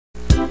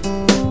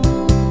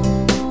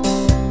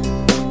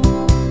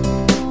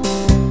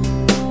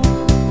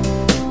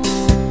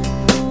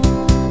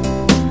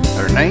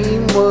Her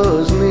name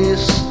was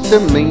Miss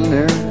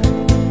Demeanor,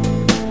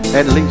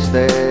 at least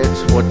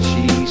that's what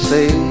she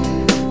said.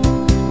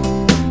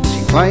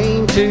 She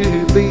claimed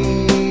to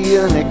be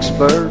an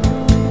expert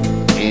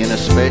in a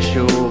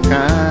special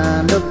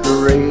kind of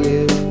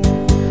dread.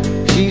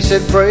 She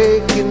said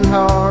breaking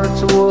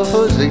hearts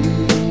was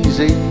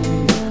easy,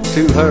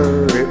 to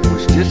her it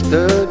was just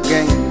a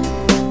game.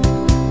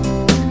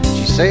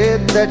 She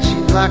said that she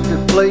liked to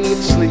play it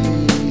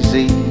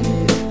sleazy.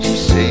 She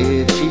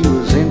said she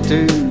was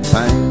into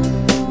pain.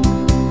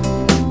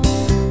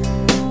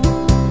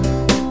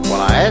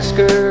 Well, I asked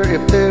her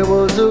if there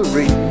was a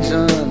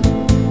reason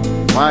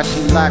why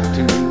she liked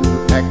to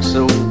act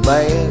so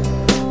bad.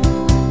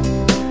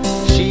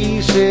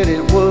 She said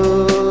it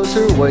was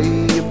her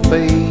way of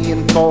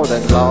paying for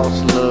that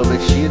lost love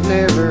that she had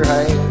never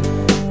had.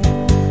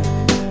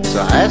 So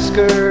I asked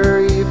her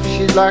if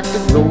she'd like to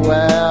go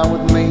out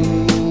with me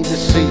to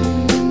see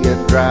a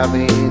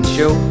drive-in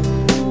show.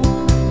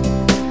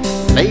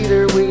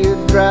 Later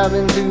we'd drive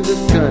into the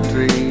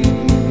country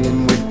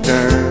and we'd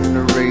turn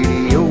the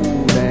radio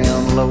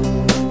down low.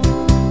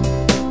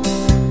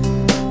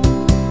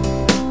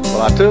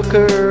 Well, I took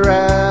her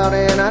out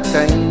and I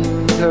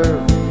tamed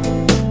her.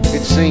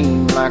 It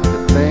seemed like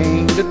the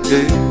thing to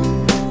do.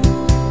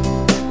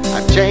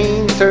 I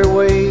changed her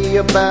way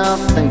about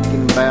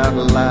thinking about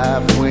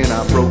life when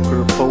I broke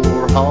her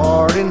poor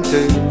heart in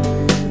two.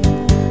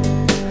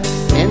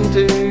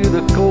 Into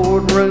the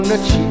courtroom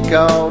that she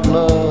called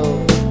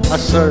love, I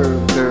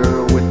served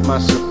her with my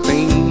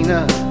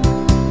subpoena,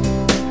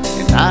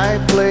 and I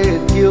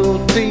pled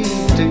guilty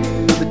to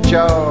the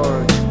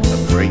charge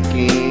of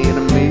breaking